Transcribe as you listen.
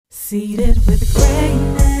Seated with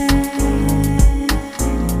greatness.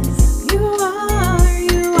 You are,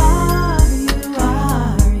 you are, you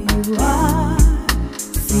are, you are.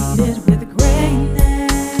 Seated with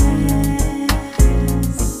greatness.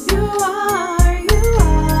 You are, you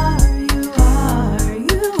are, you are,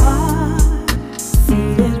 you are.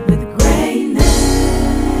 Seated with greatness.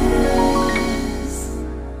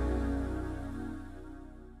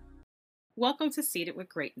 Welcome to Seated with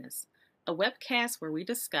Greatness, a webcast where we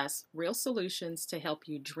discuss real solutions to help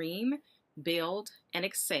you dream, build, and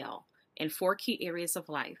excel in 4 key areas of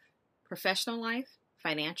life: professional life,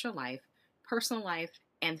 financial life, personal life,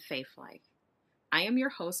 and faith life. I am your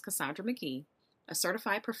host, Cassandra McGee, a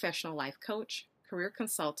certified professional life coach, career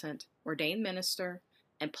consultant, ordained minister,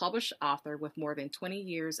 and published author with more than 20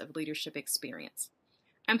 years of leadership experience.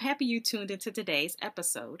 I'm happy you tuned into today's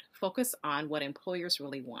episode, focused on what employers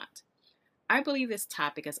really want. I believe this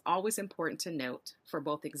topic is always important to note for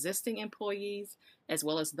both existing employees as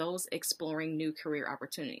well as those exploring new career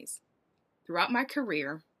opportunities. Throughout my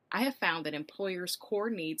career, I have found that employers' core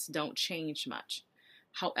needs don't change much.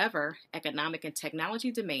 However, economic and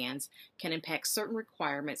technology demands can impact certain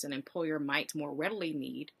requirements an employer might more readily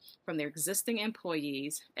need from their existing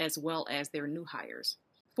employees as well as their new hires.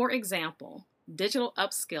 For example, digital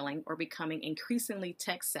upskilling or becoming increasingly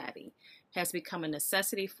tech-savvy has become a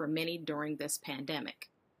necessity for many during this pandemic.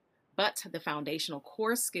 But the foundational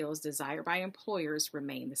core skills desired by employers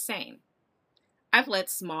remain the same. I've led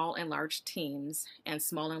small and large teams and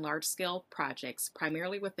small and large scale projects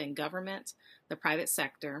primarily within government, the private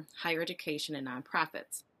sector, higher education, and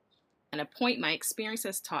nonprofits. And a point my experience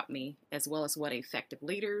has taught me, as well as what effective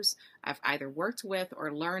leaders I've either worked with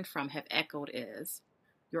or learned from have echoed is,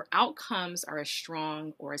 your outcomes are as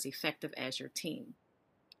strong or as effective as your team.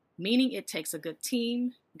 Meaning it takes a good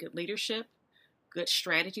team, good leadership, good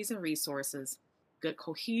strategies and resources, good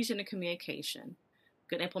cohesion and communication,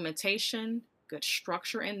 good implementation, good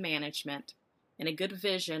structure and management, and a good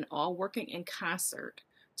vision, all working in concert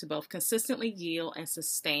to both consistently yield and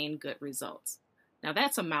sustain good results. Now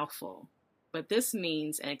that's a mouthful, but this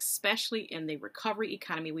means, and especially in the recovery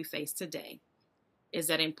economy we face today, is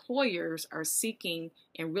that employers are seeking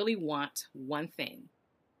and really want one thing: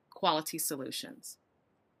 quality solutions.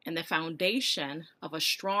 And the foundation of a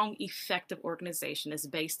strong, effective organization is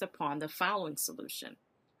based upon the following solution: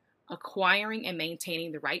 acquiring and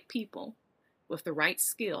maintaining the right people with the right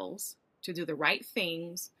skills to do the right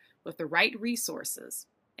things with the right resources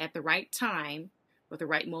at the right time with the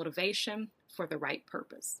right motivation for the right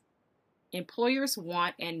purpose. Employers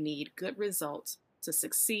want and need good results to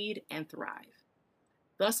succeed and thrive.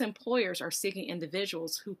 Thus, employers are seeking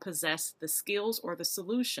individuals who possess the skills or the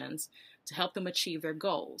solutions to help them achieve their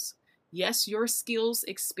goals. Yes, your skills,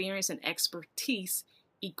 experience, and expertise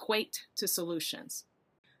equate to solutions.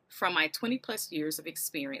 From my 20 plus years of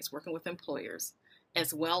experience working with employers,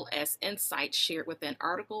 as well as insights shared within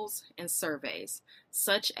articles and surveys,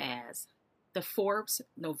 such as the Forbes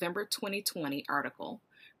November 2020 article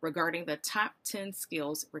regarding the top 10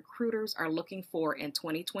 skills recruiters are looking for in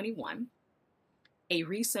 2021, a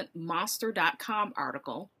recent Monster.com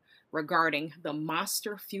article regarding the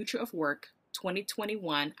Monster Future of Work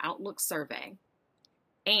 2021 Outlook Survey,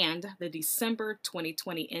 and the December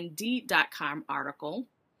 2020 Indeed.com article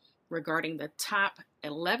regarding the top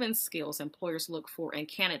 11 skills employers look for in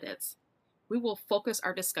candidates, we will focus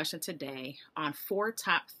our discussion today on 4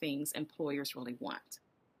 top things employers really want.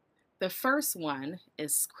 The first one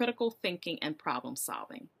is critical thinking and problem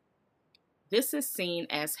solving. This is seen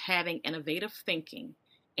as having innovative thinking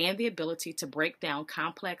and the ability to break down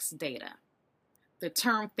complex data. The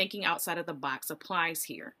term thinking outside of the box applies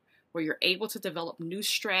here, where you're able to develop new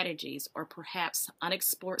strategies or perhaps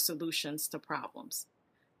unexplored solutions to problems.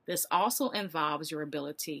 This also involves your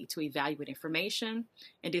ability to evaluate information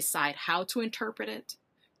and decide how to interpret it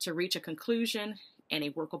to reach a conclusion and a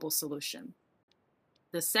workable solution.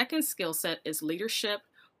 The second skill set is leadership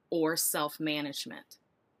or self-management.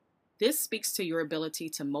 This speaks to your ability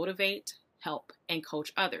to motivate, help, and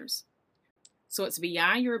coach others. So it's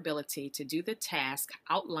beyond your ability to do the task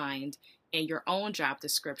outlined in your own job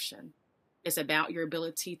description. It's about your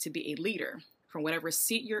ability to be a leader from whatever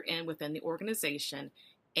seat you're in within the organization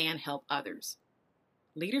and help others.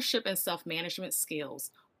 Leadership and self-management skills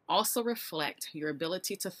also reflect your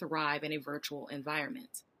ability to thrive in a virtual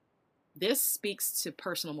environment. This speaks to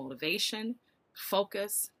personal motivation,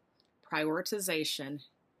 focus, prioritization,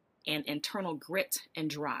 and internal grit and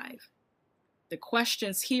drive. The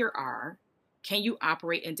questions here are: can you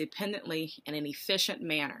operate independently in an efficient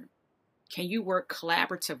manner? Can you work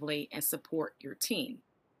collaboratively and support your team?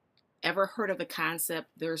 Ever heard of the concept,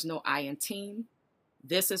 there's no I in team?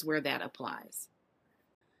 This is where that applies.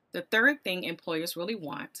 The third thing employers really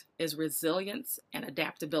want is resilience and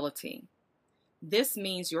adaptability. This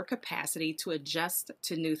means your capacity to adjust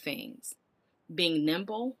to new things, being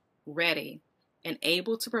nimble, ready, and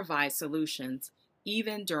able to provide solutions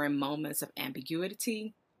even during moments of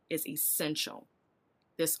ambiguity is essential.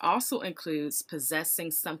 This also includes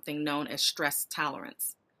possessing something known as stress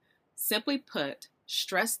tolerance. Simply put,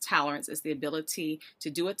 stress tolerance is the ability to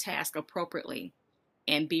do a task appropriately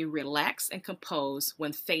and be relaxed and composed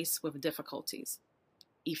when faced with difficulties.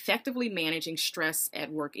 Effectively managing stress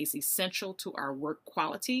at work is essential to our work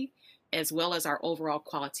quality as well as our overall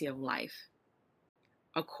quality of life.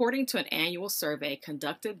 According to an annual survey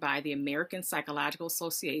conducted by the American Psychological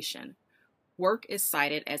Association, work is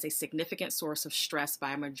cited as a significant source of stress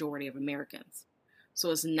by a majority of Americans.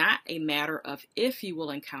 So it's not a matter of if you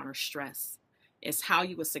will encounter stress, it's how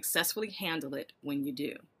you will successfully handle it when you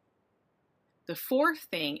do. The fourth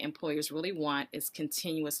thing employers really want is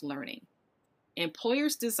continuous learning.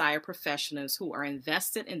 Employers desire professionals who are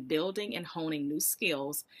invested in building and honing new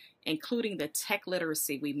skills, including the tech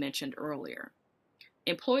literacy we mentioned earlier.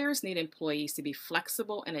 Employers need employees to be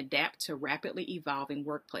flexible and adapt to rapidly evolving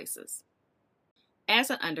workplaces. As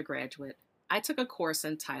an undergraduate, I took a course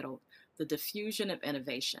entitled The Diffusion of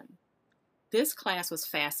Innovation. This class was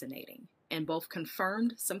fascinating and both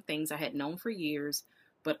confirmed some things I had known for years,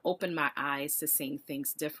 but opened my eyes to seeing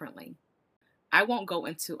things differently. I won't go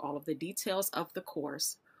into all of the details of the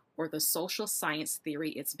course or the social science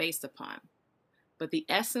theory it's based upon, but the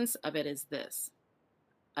essence of it is this.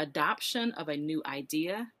 Adoption of a new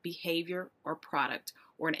idea, behavior, or product,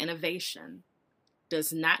 or an innovation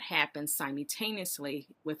does not happen simultaneously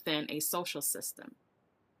within a social system.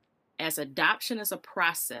 As adoption is a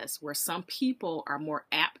process where some people are more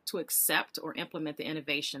apt to accept or implement the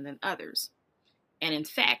innovation than others. And in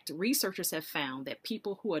fact, researchers have found that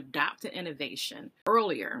people who adopt an innovation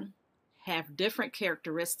earlier have different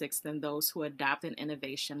characteristics than those who adopt an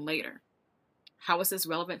innovation later. How is this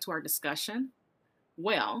relevant to our discussion?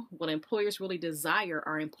 Well, what employers really desire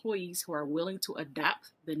are employees who are willing to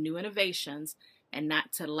adopt the new innovations and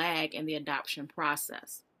not to lag in the adoption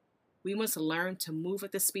process. We must learn to move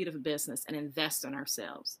at the speed of business and invest in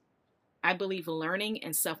ourselves. I believe learning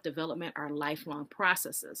and self-development are lifelong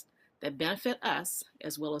processes that benefit us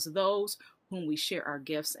as well as those whom we share our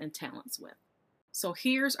gifts and talents with. So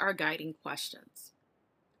here's our guiding questions.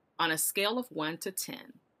 On a scale of 1 to 10,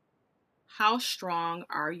 how strong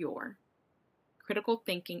are your critical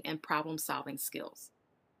thinking and problem-solving skills,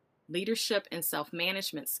 leadership and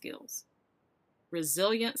self-management skills,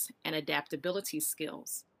 resilience and adaptability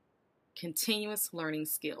skills, continuous learning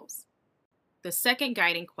skills? The second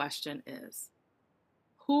guiding question is,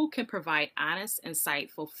 who can provide honest,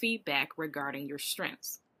 insightful feedback regarding your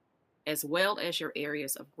strengths, as well as your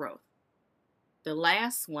areas of growth? The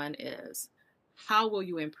last one is, how will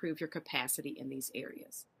you improve your capacity in these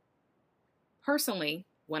areas? Personally,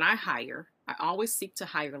 when I hire, I always seek to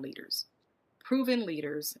hire leaders, proven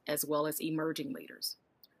leaders as well as emerging leaders,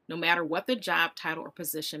 no matter what the job title or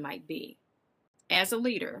position might be. As a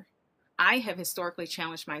leader, I have historically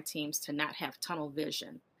challenged my teams to not have tunnel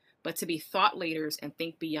vision, but to be thought leaders and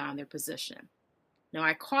think beyond their position. Now,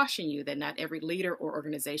 I caution you that not every leader or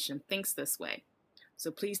organization thinks this way,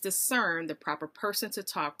 so please discern the proper person to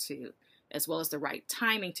talk to, as well as the right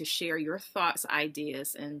timing to share your thoughts,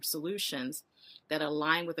 ideas, and solutions that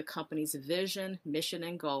align with the company's vision, mission,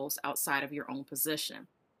 and goals outside of your own position.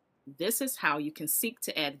 This is how you can seek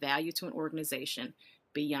to add value to an organization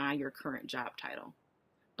beyond your current job title.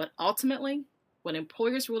 But ultimately, what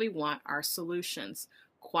employers really want are solutions,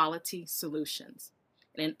 quality solutions.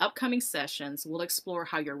 And in upcoming sessions, we'll explore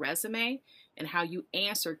how your resume and how you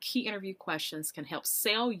answer key interview questions can help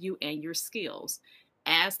sell you and your skills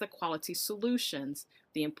as the quality solutions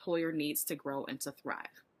the employer needs to grow and to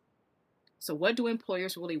thrive. So what do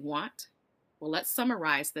employers really want? Well, let's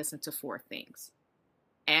summarize this into 4 things.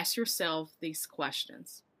 Ask yourself these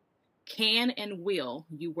questions. Can and will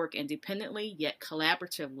you work independently yet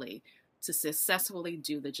collaboratively to successfully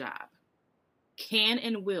do the job? Can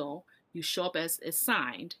and will you show up as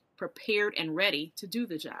assigned, prepared, and ready to do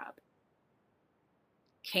the job?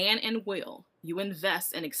 Can and will you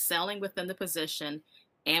invest in excelling within the position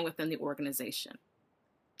and within the organization?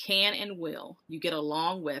 Can and will you get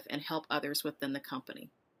along with and help others within the company?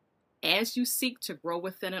 As you seek to grow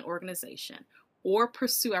within an organization or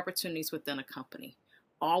pursue opportunities within a company,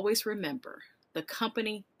 always remember the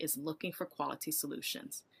company is looking for quality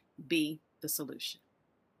solutions. Be the solution.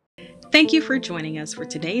 Thank you for joining us for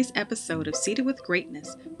today's episode of Seated with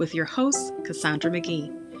Greatness with your host, Cassandra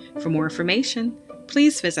McGee. For more information,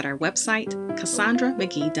 please visit our website,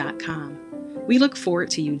 CassandraMcGee.com. We look forward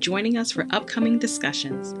to you joining us for upcoming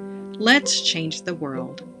discussions. Let's change the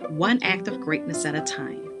world, one act of greatness at a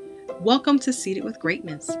time. Welcome to Seated with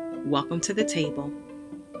Greatness. Welcome to the table.